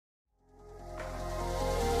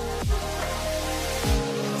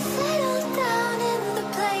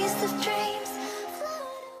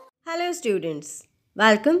students,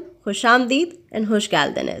 welcome Hushamdeed and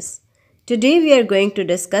Hushgaldanis. Today we are going to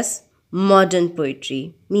discuss modern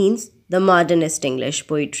poetry, means the modernist English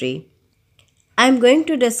poetry. I am going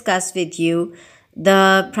to discuss with you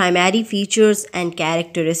the primary features and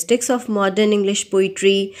characteristics of modern English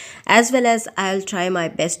poetry, as well as I'll try my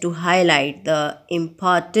best to highlight the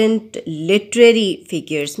important literary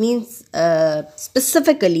figures, means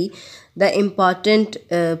specifically the important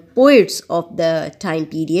poets of the time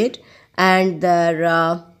period and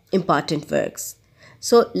their important works.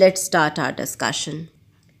 So let's start our discussion.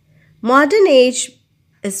 Modern age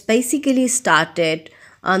is basically started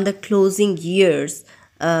on the closing years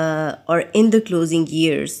or in the closing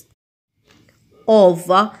years of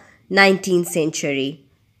 19th century.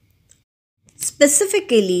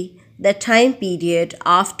 Specifically, the time period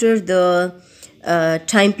after the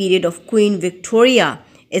time period of Queen Victoria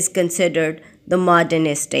is considered the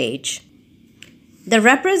modernist age. The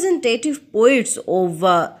representative poets of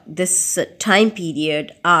this time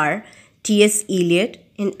period are T.S. Eliot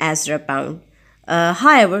and Ezra Pound.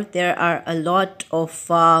 However, there are a lot of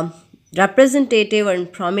representative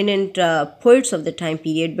and prominent poets of the time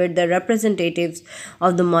period, but the representatives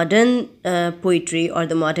of the modern poetry or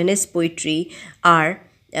the modernist poetry are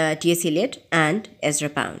T.S. Eliot and Ezra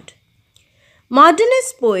Pound.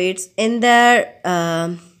 Modernist poets, in their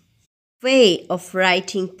way of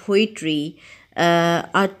writing poetry,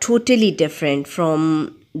 are totally different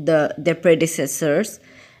from their predecessors,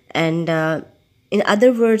 and in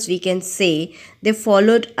other words, we can say they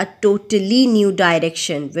followed a totally new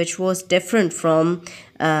direction which was different from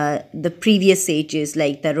the previous ages,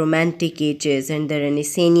 like the Romantic ages and the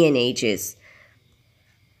Renaissance ages.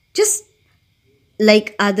 Just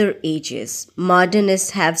like other ages,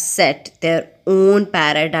 modernists have set their own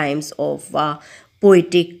paradigms of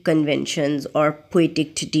poetic conventions or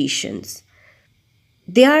poetic traditions.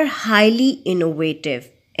 They are highly innovative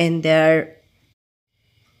in their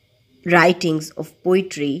writings of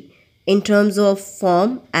poetry in terms of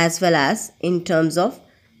form as well as in terms of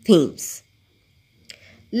themes.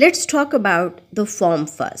 Let's talk about the form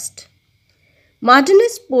first.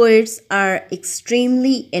 Modernist poets are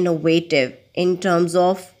extremely innovative in terms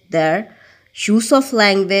of their use of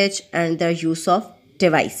language and their use of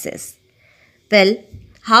devices. Well,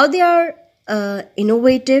 how they are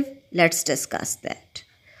innovative, let's discuss that.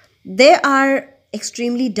 They are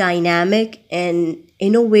extremely dynamic and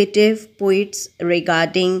innovative poets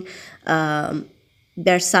regarding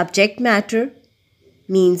their subject matter,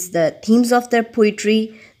 means the themes of their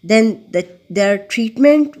poetry, then their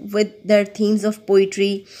treatment with their themes of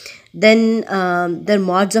poetry, then their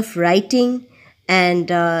modes of writing, and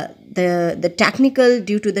the technical,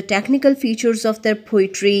 due to the technical features of their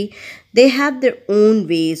poetry, they have their own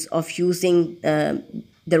ways of using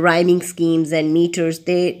the rhyming schemes and meters.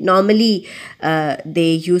 They normally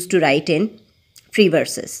they used to write in free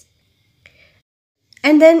verses.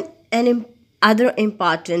 And then other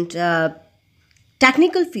important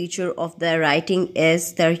technical feature of their writing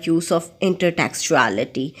is their use of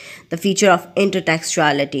intertextuality, the feature of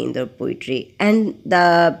intertextuality in their poetry. And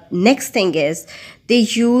the next thing is they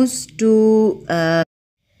used to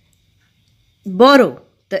borrow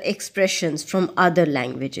the expressions from other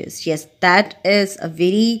languages. Yes, that is a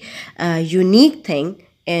very unique thing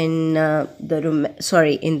in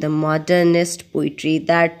the modernist poetry,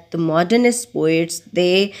 that the modernist poets,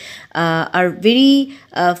 they are very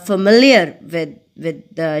familiar with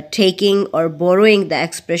the taking or borrowing the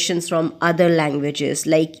expressions from other languages,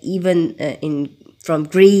 like even from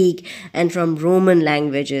Greek and from Roman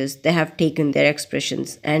languages. They have taken their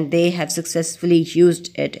expressions and they have successfully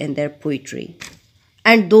used it in their poetry.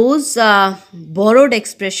 And those borrowed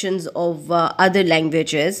expressions of other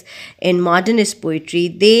languages in modernist poetry,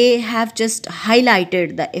 they have just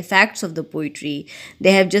highlighted the effects of the poetry.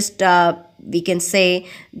 They have just, we can say,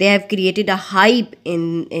 they have created a hype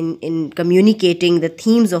in communicating the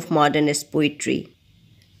themes of modernist poetry.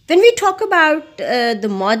 When we talk about the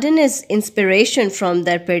modernist inspiration from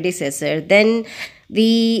their predecessor, then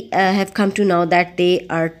we have come to know that they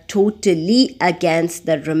are totally against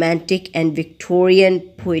the Romantic and Victorian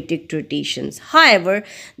poetic traditions. However,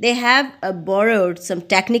 they have borrowed some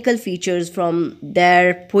technical features from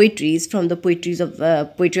their poetries, from the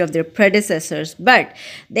poetry of their predecessors, but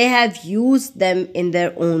they have used them in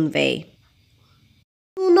their own way.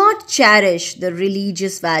 Do not cherish the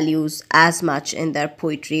religious values as much in their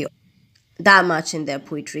poetry, that much in their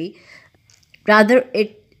poetry. Rather,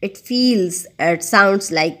 it feels, it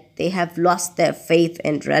sounds like they have lost their faith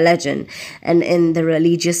in religion and in the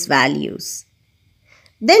religious values.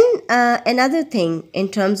 Then another thing, in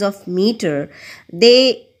terms of meter,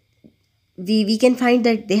 they we can find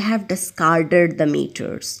that they have discarded the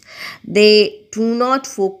meters. They do not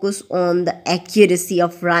focus on the accuracy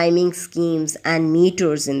of rhyming schemes and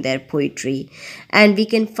meters in their poetry. And we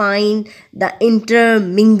can find the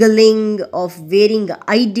intermingling of varying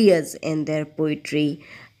ideas in their poetry.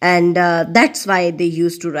 And that's why they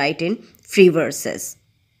used to write in free verses.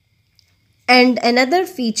 And another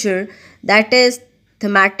feature that is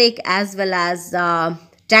thematic as well as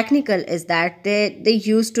technical is that they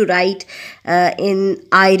used to write in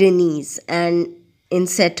ironies and in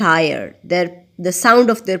satire. The sound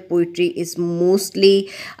of their poetry is mostly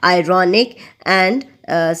ironic and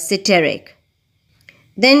satiric.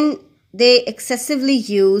 Then they excessively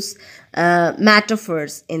use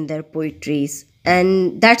metaphors in their poetries,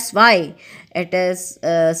 and that's why it is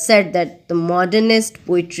said that the modernist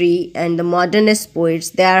poetry and the modernist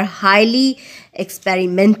poets, they are highly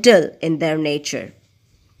experimental in their nature.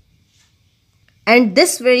 And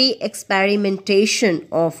this very experimentation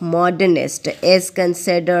of modernist is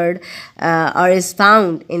considered or is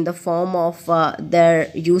found in the form of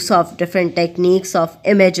their use of different techniques of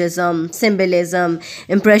imagism, symbolism,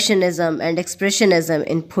 impressionism, and expressionism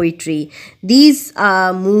in poetry. These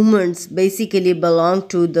movements basically belong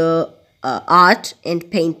to the art and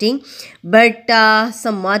painting, but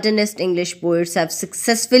some modernist English poets have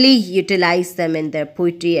successfully utilized them in their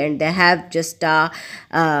poetry, and they have just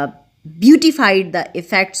beautified the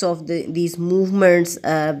effects of these movements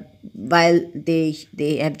while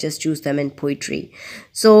they have just used them in poetry.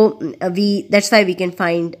 So we that's why we can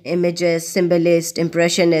find images, symbolist,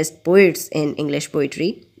 impressionist poets in English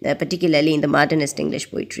poetry, particularly in the modernist English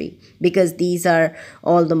poetry, because these are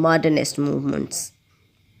all the modernist movements,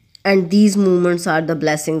 and these movements are the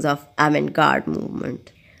blessings of avant-garde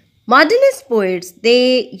movement. Modernist poets,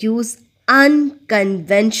 they use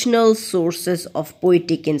unconventional sources of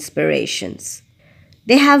poetic inspirations.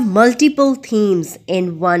 They have multiple themes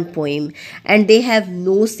in one poem, and they have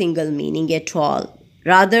no single meaning at all.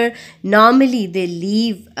 Rather, normally they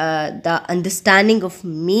leave the understanding of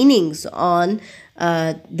meanings on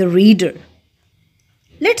the reader.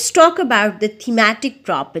 Let's talk about the thematic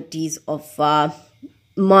properties of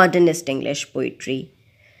modernist English poetry.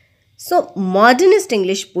 So, modernist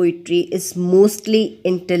English poetry is mostly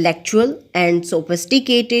intellectual and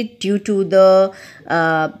sophisticated due to the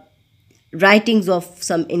writings of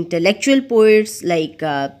some intellectual poets like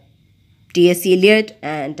T.S. Eliot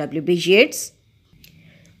and W.B. Yeats.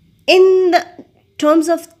 In the terms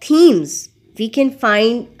of themes, we can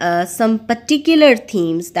find some particular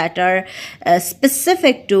themes that are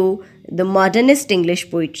specific to the modernist English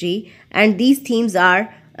poetry, and these themes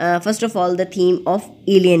are first of all, the theme of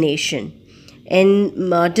alienation. In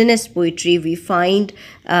modernist poetry, we find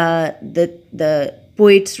the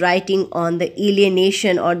poets writing on the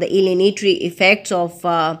alienation or the alienatory effects of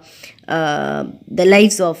the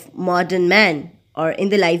lives of modern man, or in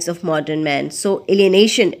the lives of modern man. So,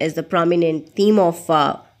 alienation is the prominent theme of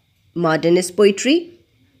modernist poetry.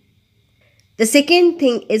 The second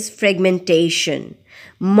thing is fragmentation.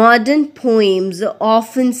 Modern poems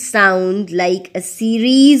often sound like a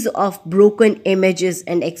series of broken images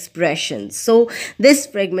and expressions. So, this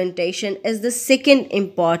fragmentation is the second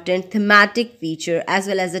important thematic feature as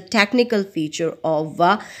well as a technical feature of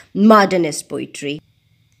modernist poetry.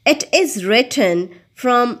 It is written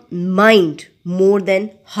from mind more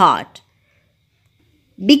than heart.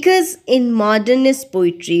 Because in modernist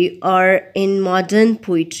poetry or in modern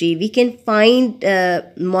poetry, we can find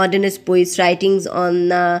modernist poets' writings on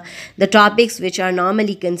the topics which are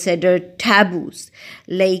normally considered taboos.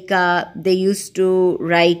 Like they used to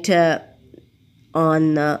write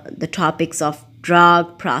on the topics of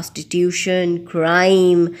drug, prostitution,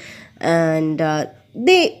 crime, and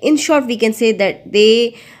in short, we can say that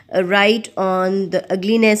they write on the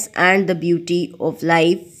ugliness and the beauty of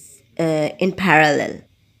life in parallel.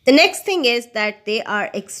 The next thing is that they are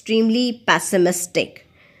extremely pessimistic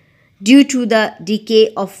due to the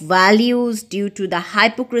decay of values, due to the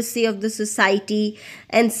hypocrisy of the society,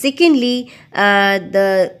 and secondly,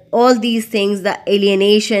 all these things, the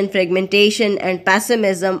alienation, fragmentation, and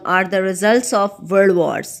pessimism, are the results of world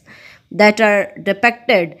wars that are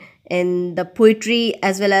depicted in the poetry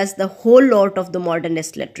as well as the whole lot of the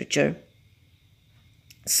modernist literature.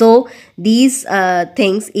 So these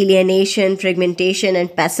things, alienation, fragmentation,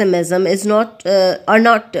 and pessimism, are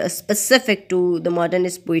not specific to the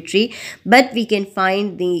modernist poetry, but we can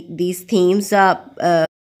find these themes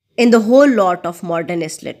in the whole lot of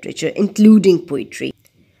modernist literature, including poetry.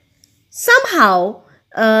 Somehow,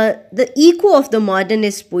 the echo of the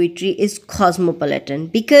modernist poetry is cosmopolitan,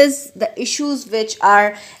 because the issues which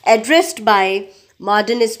are addressed by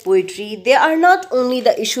modernist poetry, they are not only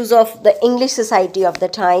the issues of the English society of the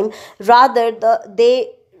time, rather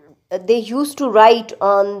they used to write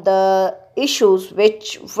on the issues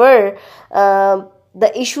which were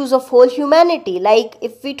the issues of whole humanity. Like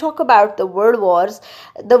if we talk about the world wars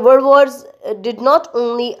did not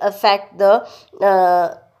only affect the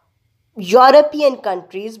European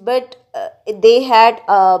countries, but they had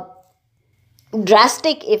a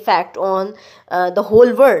drastic effect on the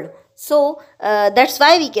whole world. So that's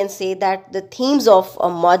why we can say that the themes of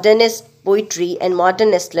modernist poetry and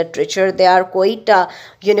modernist literature, they are quite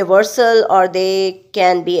universal, or they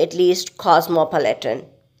can be at least cosmopolitan.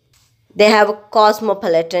 They have a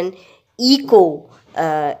cosmopolitan echo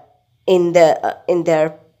in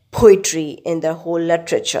their poetry, in their whole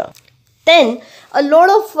literature. Then a lot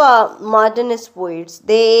of modernist poets,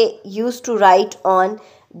 they used to write on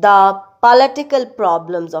the political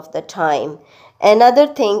problems of the time. Another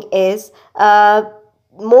thing is,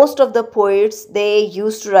 most of the poets, they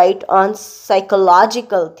used to write on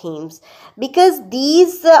psychological themes, because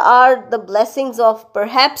these are the blessings of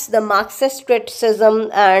perhaps the Marxist criticism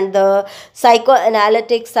and the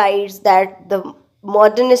psychoanalytic sides, that the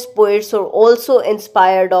modernist poets are also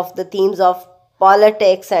inspired of the themes of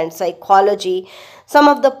politics and psychology. Some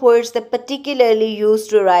of the poets, they particularly used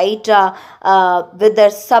to write with their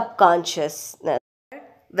subconsciousness,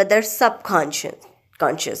 with their subconscious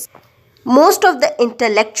conscious. Most of the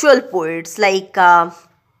intellectual poets like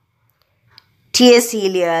T.S.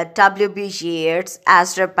 Eliot, W.B. Yeats,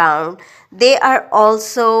 Ezra Pound, they are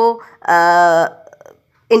also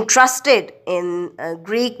interested in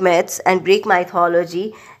Greek myths and Greek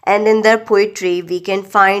mythology, and in their poetry we can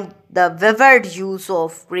find the vivid use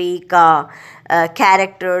of Greek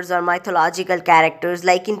characters or mythological characters.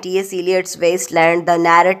 Like in T.S. Eliot's Wasteland, the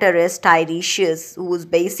narrator is Tiresias, who is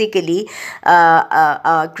basically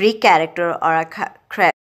a Greek character or a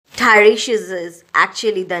Tiresias is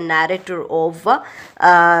actually the narrator of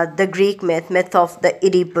the Greek myth of the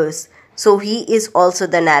Oedipus. So he is also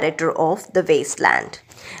the narrator of the Wasteland.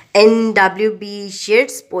 In W.B.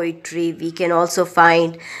 Yeats' poetry, we can also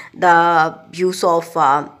find the use of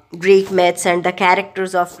Greek myths and the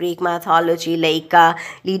characters of Greek mythology, like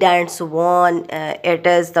Leda and Swan. It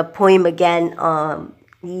is the poem again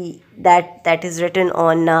that is written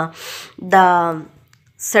on the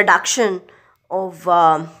seduction of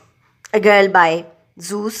a girl by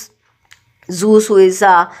Zeus. Zeus, who is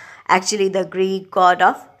actually the Greek god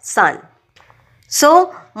of sun.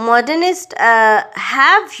 So, modernists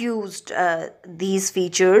have used these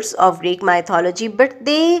features of Greek mythology, but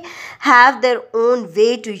they have their own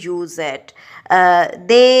way to use it.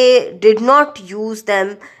 They did not use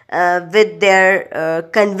them with their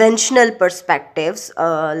conventional perspectives,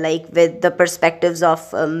 like with the perspectives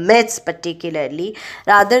of myths particularly.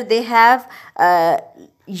 Rather, they have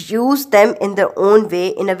use them in their own way,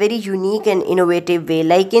 in a very unique and innovative way.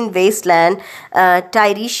 Like in Wasteland,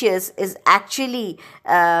 Tiresias is actually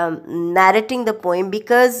narrating the poem,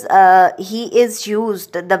 because he is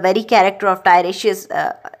used, the very character of Tiresias,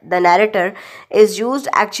 the narrator, is used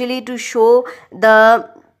actually to show the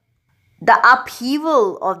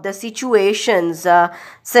upheaval of the situations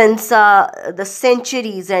since the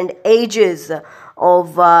centuries and ages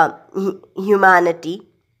of humanity.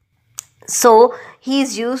 So he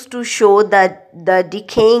is used to show that the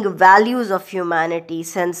decaying values of humanity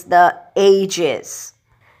since the ages.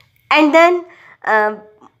 And then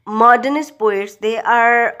modernist poets, they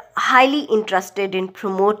are highly interested in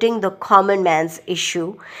promoting the common man's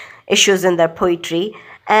issues in their poetry,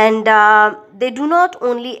 and they do not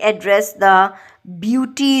only address the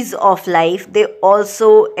beauties of life, they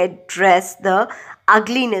also address the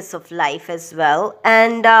ugliness of life as well,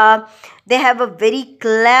 and they have a very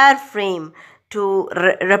clear frame to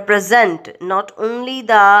represent not only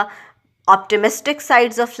the optimistic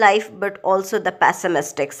sides of life, but also the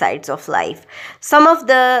pessimistic sides of life. Some of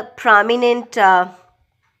the prominent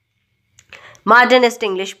modernist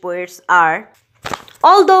English poets are,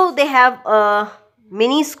 although they have a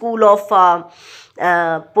many school of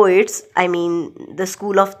poets, I mean the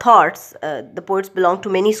school of thoughts, the poets belong to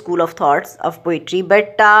many school of thoughts of poetry,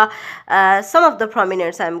 but some of the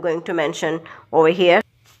prominents I am going to mention over here.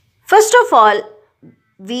 First of all,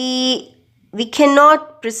 we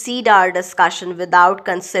cannot proceed our discussion without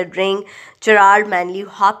considering Gerard Manley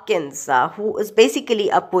Hopkins, who is basically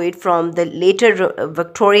a poet from the later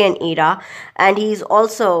Victorian era, and he is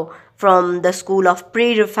also from the school of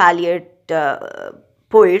pre-Raphaelite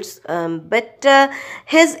poets, but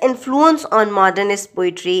his influence on modernist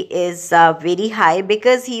poetry is very high,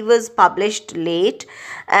 because he was published late,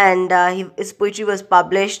 and his poetry was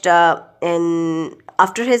published in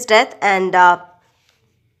after his death, and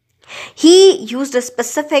He used a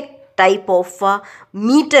specific type of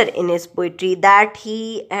meter in his poetry that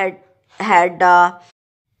he had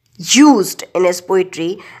used in his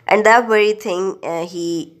poetry, and that very thing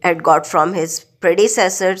he had got from his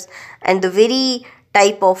predecessors. And the very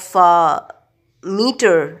type of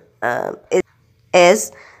meter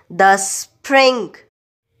is the spring.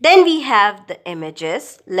 Then we have the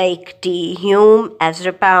images like T. Hume,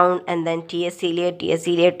 Ezra Pound, and then T.S. Eliot. T.S.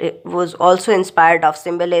 Eliot was also inspired of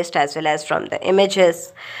symbolist as well as from the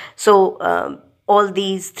images. So all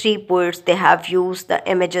these three poets, they have used the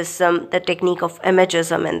imagism, the technique of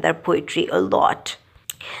imagism in their poetry a lot.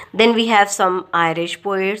 Then we have some Irish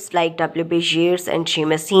poets like W.B. Yeats and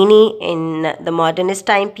Seamus Heaney in the modernist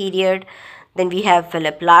time period. Then we have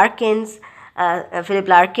Philip Larkin.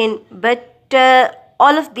 But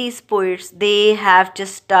all of these poets, they have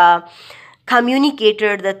just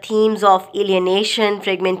communicated the themes of alienation,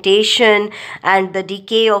 fragmentation, and the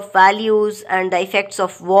decay of values and the effects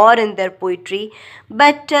of war in their poetry.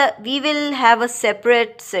 But we will have a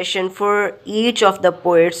separate session for each of the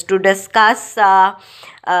poets to discuss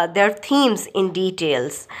their themes in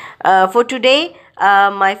details. For today,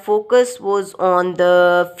 my focus was on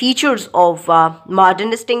the features of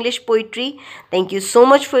modernist English poetry. Thank you so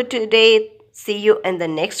much for today. See you in the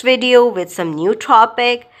next video with some new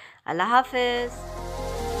topic. Allah Hafiz.